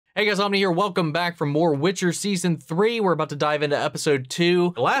Hey guys, Omni here. Welcome back for more Witcher Season 3. We're about to dive into Episode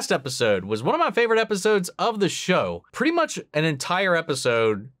 2. The last episode was one of my favorite episodes of the show. Pretty much an entire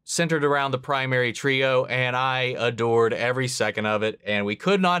episode centered around the primary trio, and I adored every second of it, and we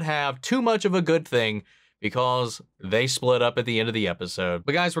could not have too much of a good thing because they split up at the end of the episode.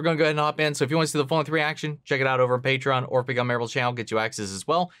 But guys, we're gonna go ahead and hop in. So if you want to see the full-length reaction, check it out over on Patreon or pick up Merigold's channel, get you access as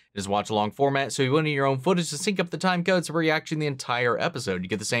well. It is watch along format, so you want your own footage to sync up the time codes for reaction the entire episode. You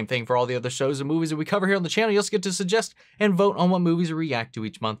get the same thing for all the other shows and movies that we cover here on the channel. You also get to suggest and vote on what movies we react to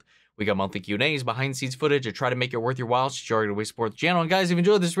each month. We got monthly Q&As, behind-the-scenes footage, I try to make it worth your while, so you're already to support the channel. And guys, if you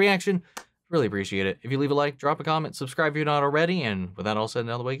enjoyed this reaction, really appreciate it. If you leave a like, drop a comment, subscribe if you're not already, and with that all said and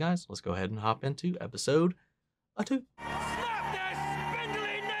out of the way, guys, let's go ahead and hop into episode 2. Snap their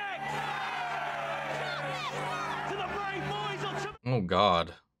spindly necks! To the brave boys or to... Oh,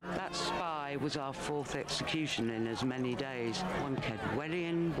 God. That spy was our fourth execution in as many days. One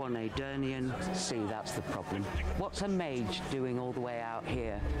Kedwellian, one Aedirnian. See, that's the problem. What's a mage doing all the way out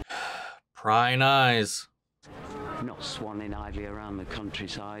here? Prying eyes. Not swanning idly around the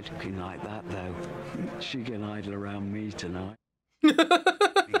countryside. Looking like that, though. She can idle around me tonight.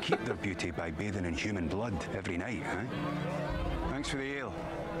 They keep their beauty by bathing in human blood every night, huh? Thanks for the ale.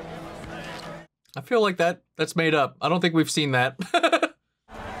 I feel like that's made up. I don't think we've seen that.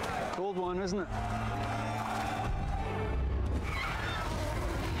 Cold one, isn't it?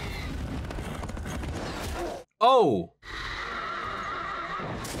 Oh!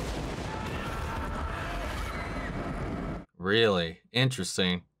 Really?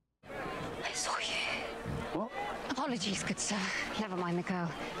 Interesting. I saw you. What? Apologies, good sir. Never mind the girl.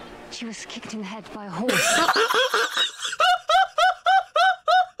 She was kicked in the head by a horse.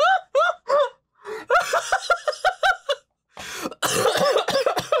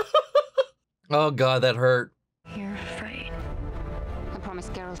 Oh God, that hurt. You're afraid. I promise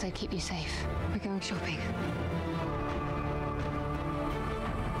Geralt I'd keep you safe. We're going shopping.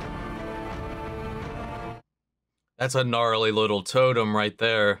 That's a gnarly little totem right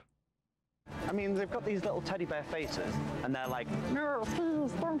there. I mean, they've got these little teddy bear faces, and they're like, no,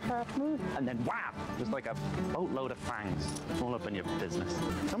 please, don't hurt me. And then, wham, just like a boatload of fangs all up in your business.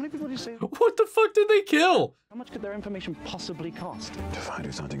 How many people do you say? What the fuck did they kill? How much could their information possibly cost? To find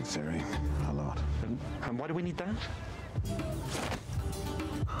who's hunting Ciri, a lot. And why do we need that?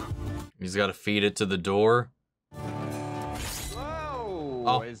 He's got to feed it to the door. Whoa!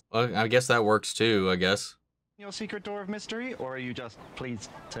 Oh, well, I guess that works too, I guess. Your secret door of mystery, or are you just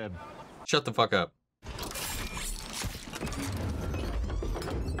pleased to... Shut the fuck up.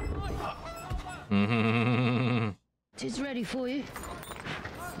 It's ready for you.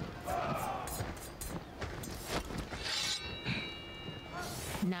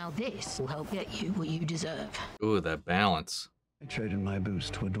 Now this will help get you what you deserve. Ooh, that balance. I traded my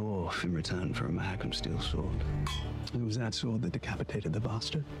boots to a dwarf in return for a mahogany steel sword. It was that sword that decapitated the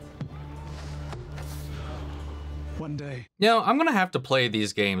bastard. One day. You know, I'm gonna have to play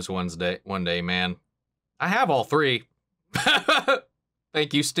these games one day, man. I have all three.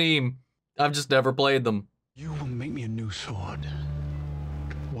 Thank you, Steam. I've just never played them. You will make me a new sword.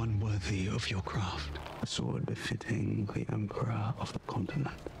 One worthy of your craft. A sword befitting the Emperor of the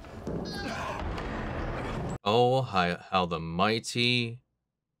continent. Oh, how the mighty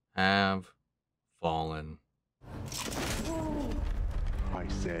have fallen. I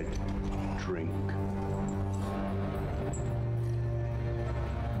said, drink.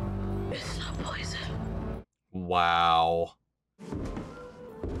 It's not poison. Wow.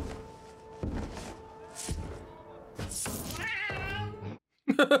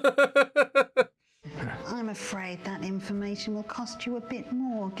 I'm afraid that information will cost you a bit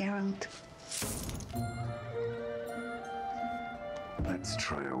more, Geralt. Let's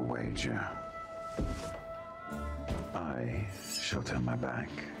try a wager. I shall turn my back.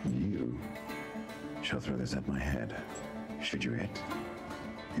 You shall throw this at my head. Should you hit,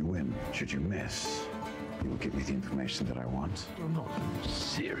 you win. Should you miss, you will give me the information that I want. You're not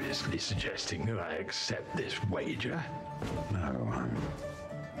seriously suggesting that I accept this wager? No, I'm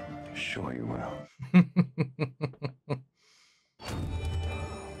sure you will.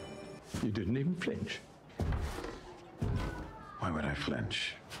 You didn't even flinch. Why would I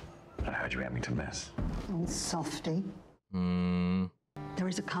flinch? I heard you had me to miss. Oh, softy. There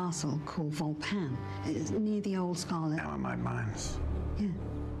is a castle called Volpan. It's near the Old Scarlet. Now in my mines. Yeah.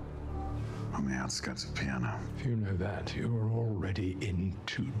 On the outskirts of Piano. If you know that, you're already in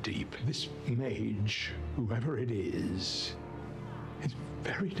too deep. This mage, whoever it is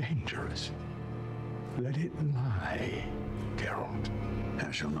very dangerous. Let it lie, Geralt.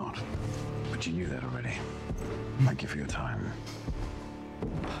 I shall not. But you knew that already. Thank you for your time.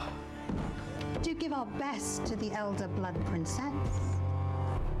 Do give our best to the elder blood princess.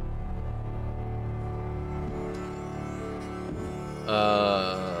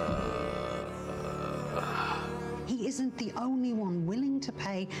 He isn't the only one willing to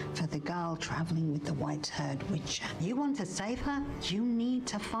pay for the girl traveling with the white-haired witcher. You want to save her? You need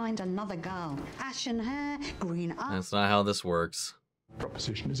to find another girl. Ashen hair, green eyes. That's not how this works.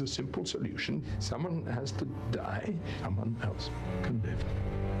 Proposition is a simple solution. Someone has to die. Someone else can live.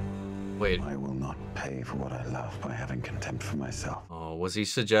 Wait. I will not pay for what I love by having contempt for myself. Oh, was he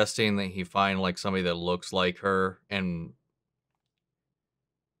suggesting that he find like somebody that looks like her and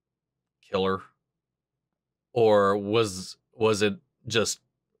kill her? Or was it just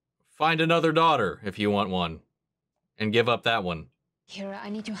find another daughter if you want one and give up that one? Kira, I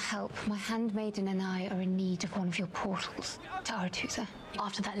need your help. My handmaiden and I are in need of one of your portals to Aretusa.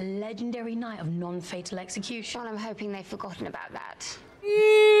 After that legendary night of non-fatal execution. Well, I'm hoping they've forgotten about that.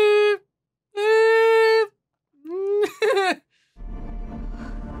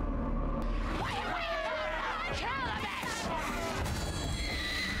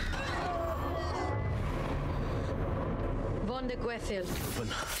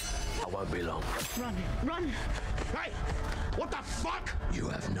 I won't be long. Run, run! Hey! What the fuck? You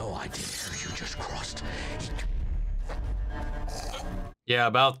have no idea who you just crossed. Yeah,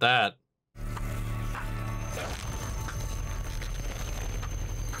 about that.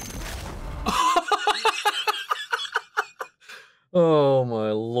 Oh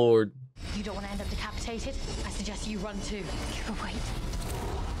my lord. You don't want to end up decapitated? I suggest you run too. Kira, wait.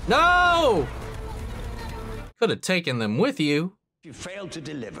 No! Could have taken them with you. You failed to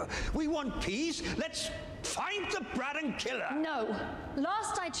deliver. We want peace. Let's find the brat and kill her. No.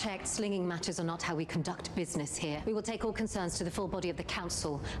 Last I checked, slinging matters are not how we conduct business here. We will take all concerns to the full body of the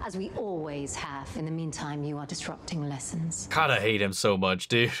council, as we always have. In the meantime, you are disrupting lessons. God, I hate him so much,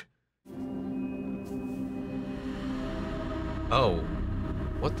 dude. Oh.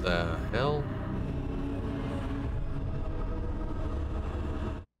 What the hell?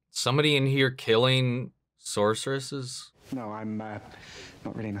 Somebody in here killing sorceresses? No, I'm not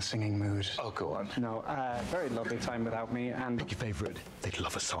really in a singing mood. Oh, go on. No, very lovely time without me, and... Pick your favorite. They'd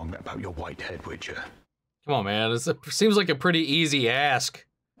love a song about your white-haired witcher. Come on, man. This seems like a pretty easy ask.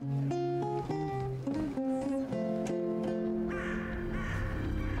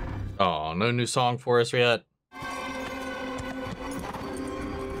 Oh, no new song for us yet?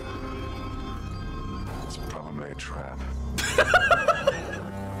 It's probably a trap.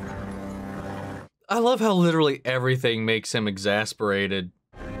 I love how literally everything makes him exasperated.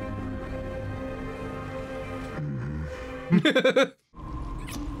 You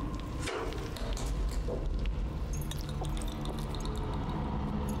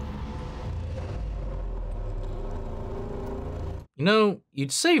know,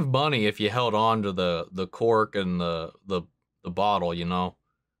 you'd save money if you held on to the cork and the bottle, you know?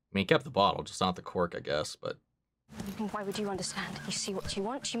 I mean, you kept the bottle, just not the cork, I guess, but... Why would you understand? You see what you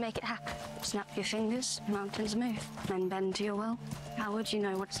want, you make it happen. Snap your fingers, mountains move, men bend to your will. How would you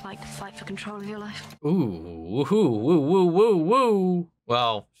know what it's like to fight for control of your life? Ooh, woo, woo, woo, woo, woo.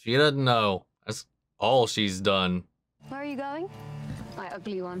 Well, she doesn't know. That's all she's done. Where are you going? My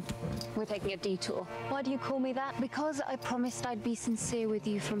ugly one. We're taking a detour. Why do you call me that? Because I promised I'd be sincere with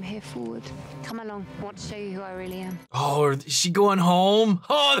you from here forward. Come along, I want to show you who I really am. Oh, is she going home?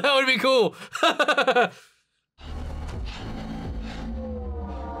 Oh, that would be cool.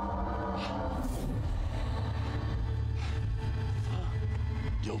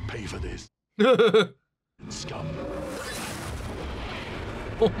 You'll pay for this. Scum.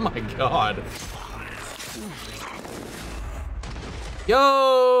 Oh my god.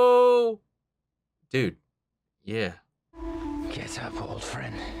 Yo! Dude. Yeah. Get up, old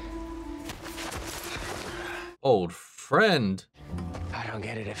friend. Old friend? I don't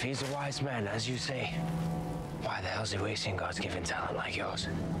get it. If he's a wise man, as you say, why the hell's he wasting God's given talent like yours?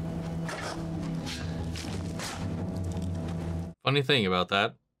 Funny thing about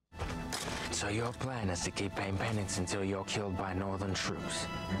that. So your plan is to keep paying penance until you're killed by northern troops.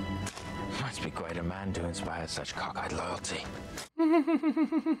 Must be quite a man to inspire such cockeyed loyalty.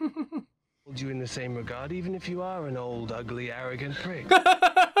 Hold you in the same regard, even if you are an old, ugly, arrogant prick.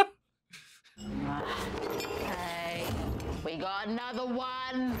 Hey, we got another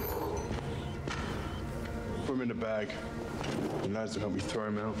one. Put him in the bag. The lads will help me throw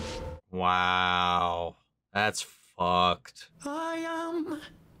him out. Wow. That's fucked. I am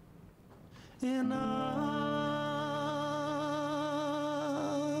enough.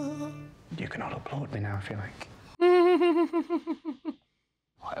 You can all applaud me now if you like.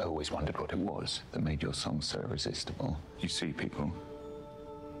 I always wondered what it was that made your song so irresistible. You see people,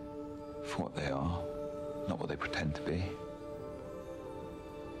 for what they are, not what they pretend to be.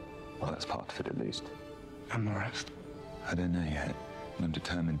 Well, that's part of it, at least. And the rest? I don't know yet. I'm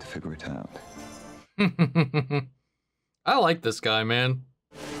determined to figure it out. I like this guy, man.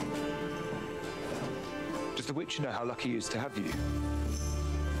 Does the witch know how lucky he is to have you?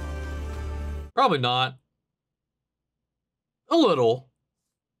 Probably not. A little.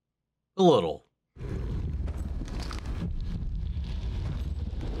 A little.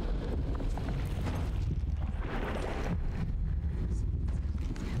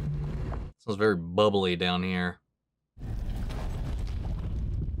 Smells very bubbly down here.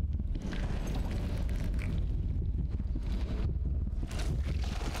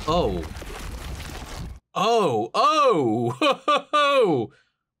 Oh. Oh, oh, ho, ho, ho.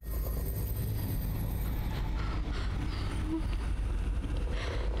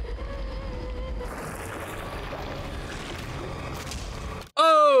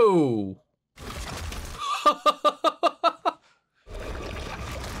 Oh.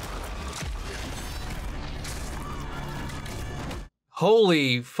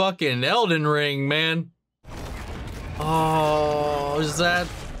 Holy fucking Elden Ring, man. Oh, is that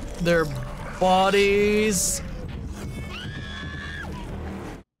their bodies?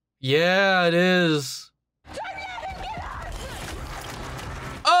 Yeah, it is.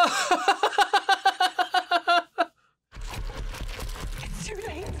 Oh! It's too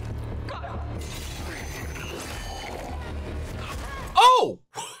late. Go. Oh!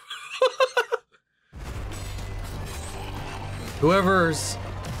 Whoever's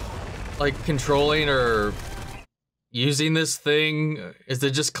like controlling or using this thing, is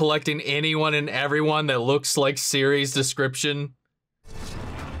it just collecting anyone and everyone that looks like Ciri's description?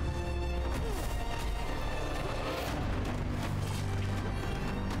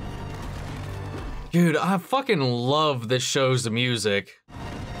 Dude, I fucking love this show's music.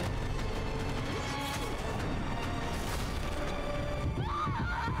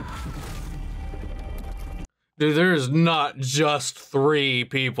 Dude, there's not just 3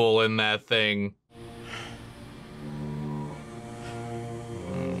 people in that thing.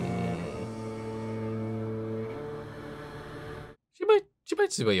 She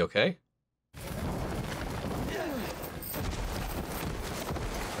might still be okay.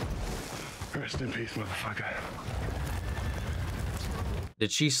 Rest in peace, motherfucker.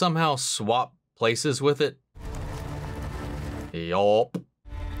 Did she somehow swap places with it? Yup.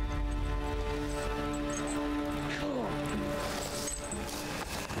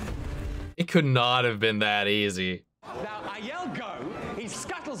 It could not have been that easy. Now, I yell go, he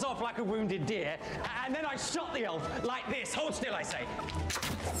scuttles off like a wounded deer, and then I shot the elf like this. Hold still, I say.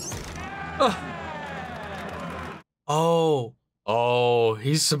 Oh. Oh,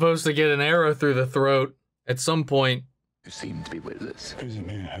 he's supposed to get an arrow through the throat at some point. You seem to be witless.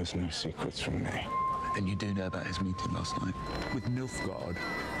 Casimir has no secrets from me. Then you do know about his meeting last night with Nilfgaard.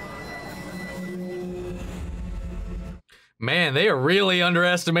 Man, they are really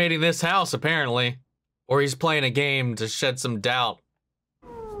underestimating this house, apparently. Or he's playing a game to shed some doubt.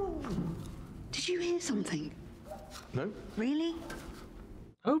 Did you hear something? No. Really?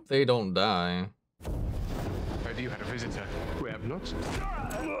 Hope they don't die. Have you had a visitor? We have not.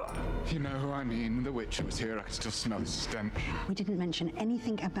 You know who I mean. The Witcher was here. I can still smell his stench. We didn't mention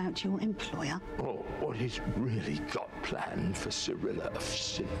anything about your employer. Or what he's really got planned for Cirilla of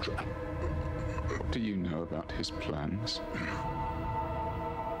Cintra. What do you know about his plans?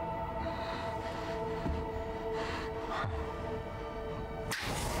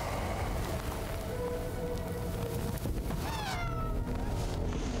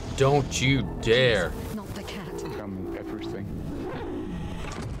 Don't you dare. Not the cat. Come everything.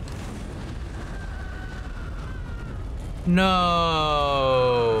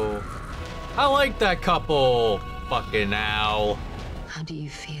 No. I like that couple. Fucking owl. How do you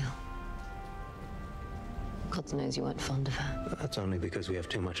feel? God knows you weren't fond of her. That's only because we have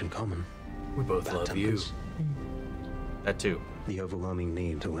too much in common. We both Bad love you. tempers. That too. The overwhelming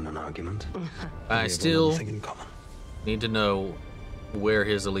need to win an argument. I We still have nothing in common. need to know where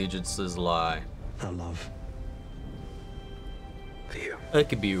his allegiances lie. Our love. For you. I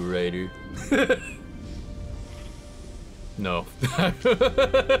could be a writer. No.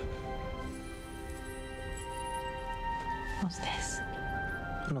 What's this?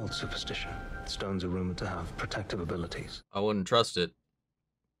 An old superstition. Stones are rumored to have protective abilities. I wouldn't trust it.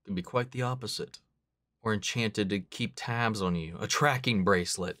 It can be quite the opposite. Or enchanted to keep tabs on you. A tracking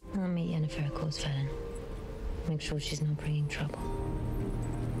bracelet. I'll meet Yennefer at Corsfelden. Make sure she's not bringing trouble.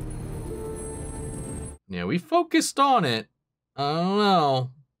 Yeah, we focused on it. I don't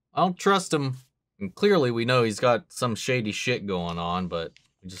know. I don't trust him. And clearly we know he's got some shady shit going on, but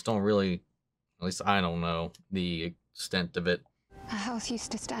We just don't really, at least I don't know the extent of it. A house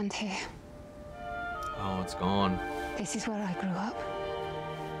used to stand here. Oh, it's gone. This is where I grew up.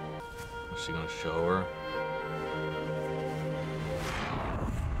 Is she gonna show her?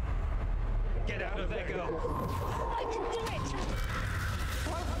 Get out of there, girl. I can do it.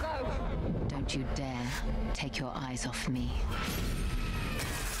 Won't go. Don't you dare take your eyes off me.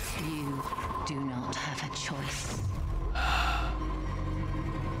 You do not have a choice.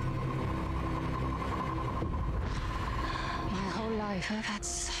 My whole life I've had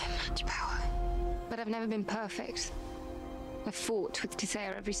so much power. But I've never been perfect. I've fought with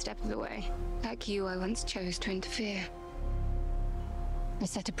Tissaia every step of the way. Like you, I once chose to interfere. I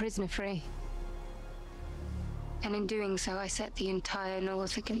set a prisoner free. And in doing so, I set the entire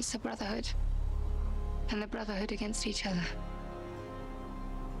North against the Brotherhood. And the Brotherhood against each other.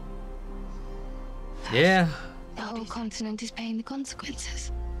 Yeah. The whole continent is paying the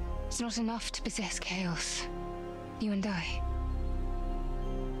consequences. It's not enough to possess chaos. You and I.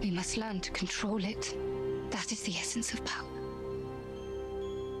 We must learn to control it. That is the essence of power.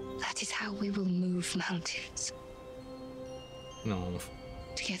 That is how we will move mountains. No.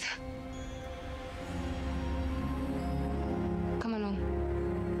 Together. Come along.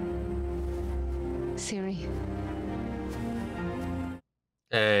 Ciri.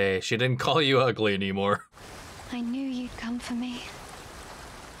 Hey, she didn't call you ugly anymore. I knew you'd come for me.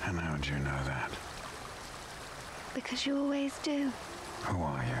 And how'd you know that? Because you always do. Who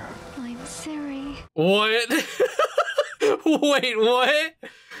are you? I'm Ciri. What? Wait, what?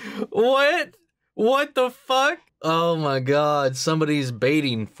 What? What the fuck? Oh my god, somebody's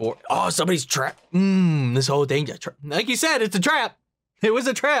baiting for... Oh, somebody's trapped. This whole thing... Like you said, it's a trap. It was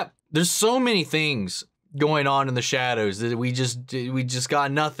a trap. There's so many things going on in the shadows that we just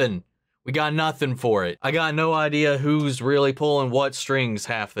got nothing. We got nothing for it. I got no idea who's really pulling what strings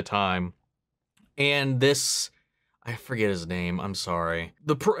half the time. And this... I forget his name, I'm sorry.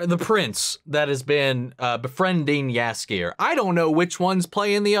 The prince that has been befriending Jaskier. I don't know which one's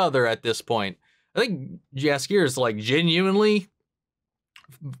playing the other at this point. I think Jaskier is like genuinely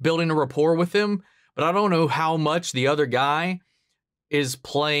building a rapport with him, but I don't know how much the other guy is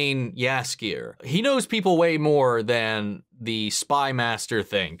playing Jaskier. He knows people way more than the spy master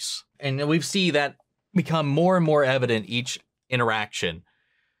thinks. And we see that become more and more evident each interaction.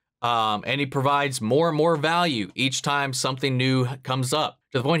 And he provides more and more value each time something new comes up,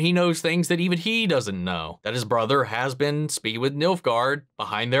 to the point he knows things that even he doesn't know. That his brother has been speaking with Nilfgaard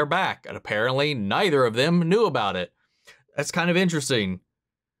behind their back, and apparently neither of them knew about it. That's kind of interesting.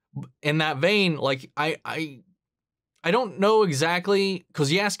 In that vein, like, I don't know exactly,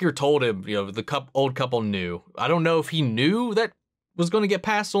 because Jaskier told him, you know, the old couple knew. I don't know if he knew that was going to get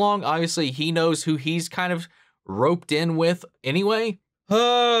passed along. Obviously, he knows who he's kind of roped in with anyway.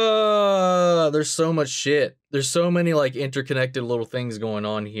 There's so much shit. There's so many like interconnected little things going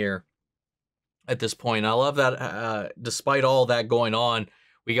on here at this point. I love that despite all that going on,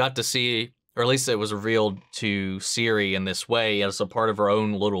 we got to see, or at least it was revealed to Ciri in this way as a part of her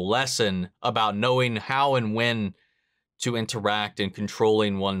own little lesson about knowing how and when to interact and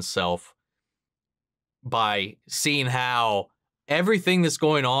controlling oneself, by seeing how everything that's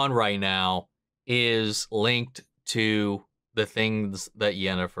going on right now is linked to the things that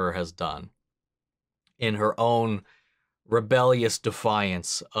Yennefer has done in her own rebellious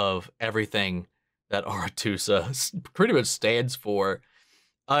defiance of everything that Aretusa pretty much stands for.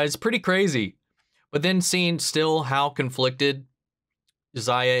 It's pretty crazy. But then seeing still how conflicted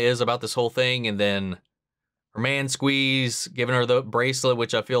Tissaia is about this whole thing, and then her man squeeze, giving her the bracelet,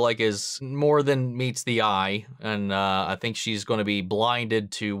 which I feel like is more than meets the eye. And I think she's going to be blinded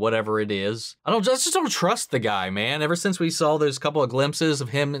to whatever it is. I just don't trust the guy, man. Ever since we saw those couple of glimpses of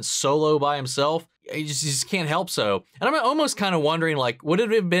him solo by himself, you just can't help so. And I'm almost kind of wondering, like, would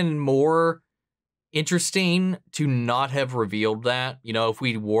it have been more interesting to not have revealed that? You know, if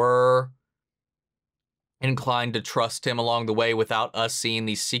we were inclined to trust him along the way without us seeing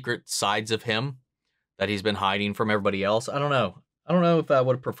these secret sides of him that he's been hiding from everybody else. I don't know. I don't know if I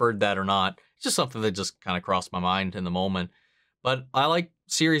would have preferred that or not. It's just something that just kind of crossed my mind in the moment. But I like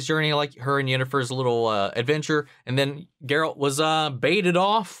Ciri's journey. I like her and Yennefer's little adventure. And then Geralt was baited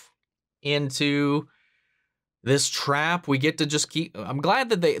off into this trap. We get to just keep... I'm glad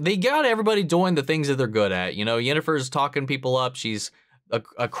that they got everybody doing the things that they're good at. You know, Yennefer's talking people up. She's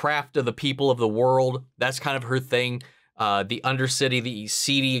a craft of the people of the world. That's kind of her thing. The Undercity, the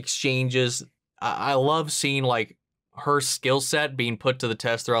seedy exchanges... I love seeing like her skill set being put to the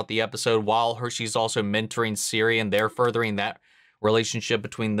test throughout the episode, while she's also mentoring Ciri, and they're furthering that relationship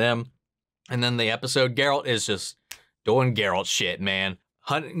between them. And then the episode, Geralt is just doing Geralt shit, man.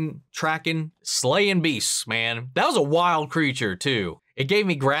 hunting, tracking, slaying beasts, man. That was a wild creature, too. It gave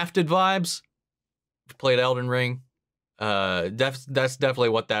me Grafted vibes. Played Elden Ring. That's definitely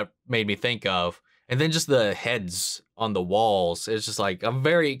what that made me think of. And then just the heads on the walls. It's just like, I'm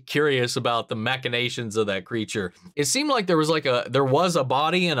very curious about the machinations of that creature. It seemed like there was a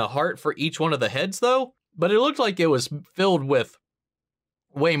body and a heart for each one of the heads though, but it looked like it was filled with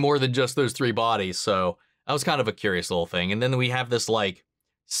way more than just those 3 bodies. So that was kind of a curious little thing. And then we have this like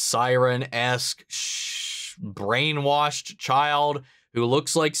siren-esque brainwashed child who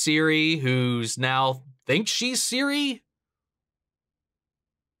looks like Ciri, who's now thinks she's Ciri.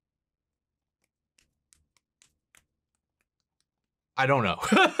 I don't know.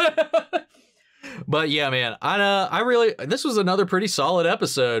 But yeah, man, this was another pretty solid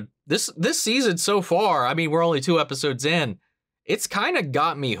episode. This season so far, I mean, we're only 2 episodes in. It's kind of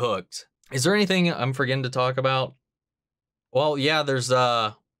got me hooked. Is there anything I'm forgetting to talk about? Well, yeah, there's,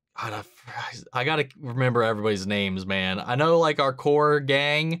 I gotta remember everybody's names, man. I know like our core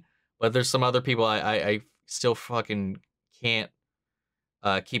gang, but there's some other people I still fucking can't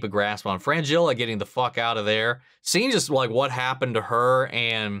keep a grasp on. Frangilla getting the fuck out of there. Seeing just like what happened to her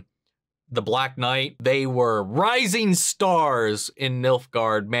and the Black Knight. They were rising stars in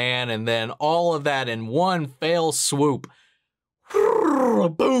Nilfgaard, man. And then all of that in one fell swoop.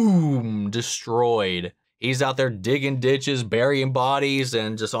 Boom! Destroyed. He's out there digging ditches, burying bodies,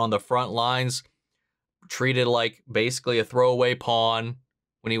 and just on the front lines, treated like basically a throwaway pawn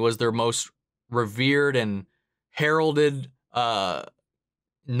when he was their most revered and heralded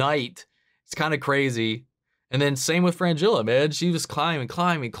knight. It's kind of crazy. And then same with Frangilla, man. She was climbing.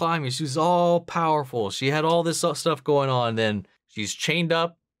 She was all powerful. She had all this stuff going on. Then she's chained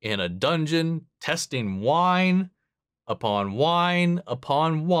up in a dungeon, testing wine upon wine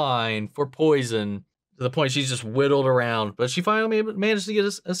upon wine for poison, to the point she's just whittled around. But she finally managed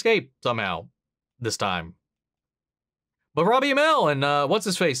to escape somehow this time. But Robbie and Mel and what's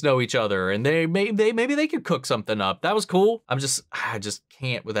his face know each other, and maybe they could cook something up. That was cool. I just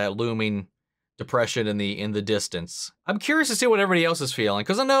can't with that looming depression in the distance. I'm curious to see what everybody else is feeling,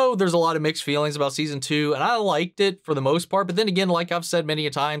 because I know there's a lot of mixed feelings about season 2, and I liked it for the most part. But then again, like I've said many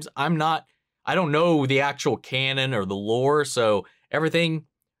times, I don't know the actual canon or the lore, so everything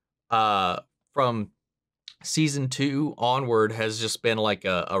from season 2 onward has just been like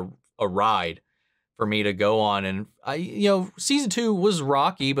a ride for me to go on. And season 2 was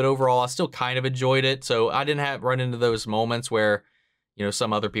rocky, but overall I still kind of enjoyed it. So I didn't run into those moments where,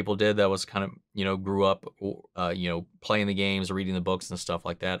 some other people did that was kind of, grew up, playing the games, reading the books and stuff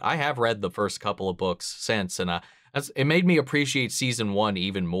like that. I have read the first couple of books since, and it made me appreciate season 1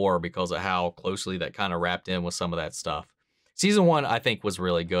 even more because of how closely that kind of wrapped in with some of that stuff. Season 1, I think, was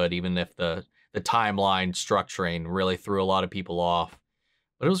really good, even if the timeline structuring really threw a lot of people off.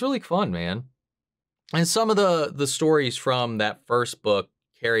 But it was really fun, man. And some of the stories from that first book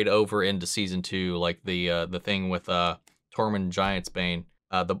carried over into season 2, like the thing with Tormund Giantsbane,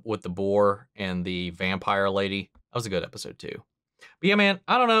 with the boar and the vampire lady. That was a good episode too. But yeah, man,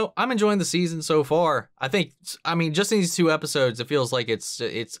 I don't know. I'm enjoying the season so far. I mean, just in these 2 episodes, it feels like it's.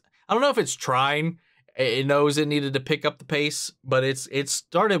 I don't know if it's trying. It knows it needed to pick up the pace, but it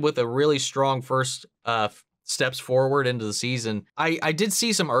started with a really strong first steps forward into the season. I did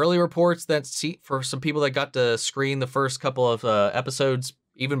see some early reports that for some people that got to screen the first couple of episodes,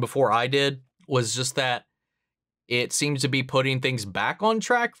 even before I did, was just that it seems to be putting things back on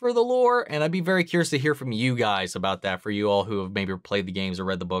track for the lore, and I'd be very curious to hear from you guys about that, for you all who have maybe played the games or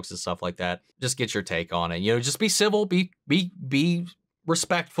read the books and stuff like that. Just get your take on it. Just be civil, be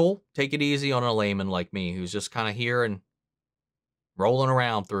respectful, take it easy on a layman like me who's just kind of here and rolling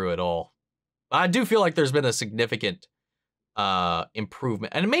around through it all. I do feel like there's been a significant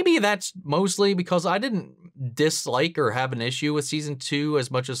improvement, and maybe that's mostly because I didn't dislike or have an issue with season 2 as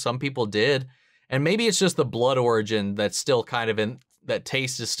much as some people did. And maybe it's just the blood origin that's still kind of that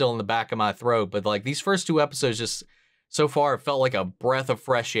taste is still in the back of my throat. But like these first 2 episodes, just so far, it felt like a breath of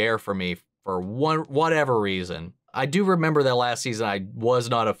fresh air for me for whatever reason. I do remember that last season, I was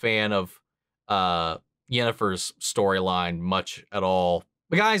not a fan of Yennefer's storyline much at all.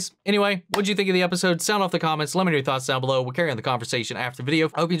 But guys, anyway, what'd you think of the episode? Sound off the comments. Let me know your thoughts down below. We'll carry on the conversation after the video.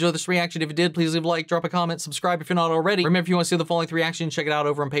 I hope you enjoyed this reaction. If you did, please leave a like, drop a comment, subscribe if you're not already. Remember, if you want to see the following 3 reactions, check it out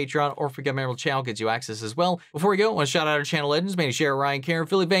over on Patreon, or if you get a member of the channel, gets you access as well. Before we go, I want to shout out our channel legends, Manny, Share, Ryan, Karen,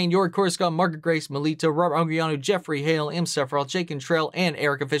 Philly Vane, York, Coruscant, Margaret Grace, Melita, Robert Angriano, Jeffrey Hale, M. Sephiroth, Jake and Trell, and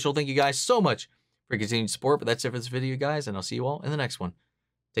Eric Official. Thank you guys so much for your continued support. But that's it for this video, guys, and I'll see you all in the next one.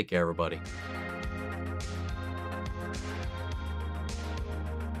 Take care, everybody.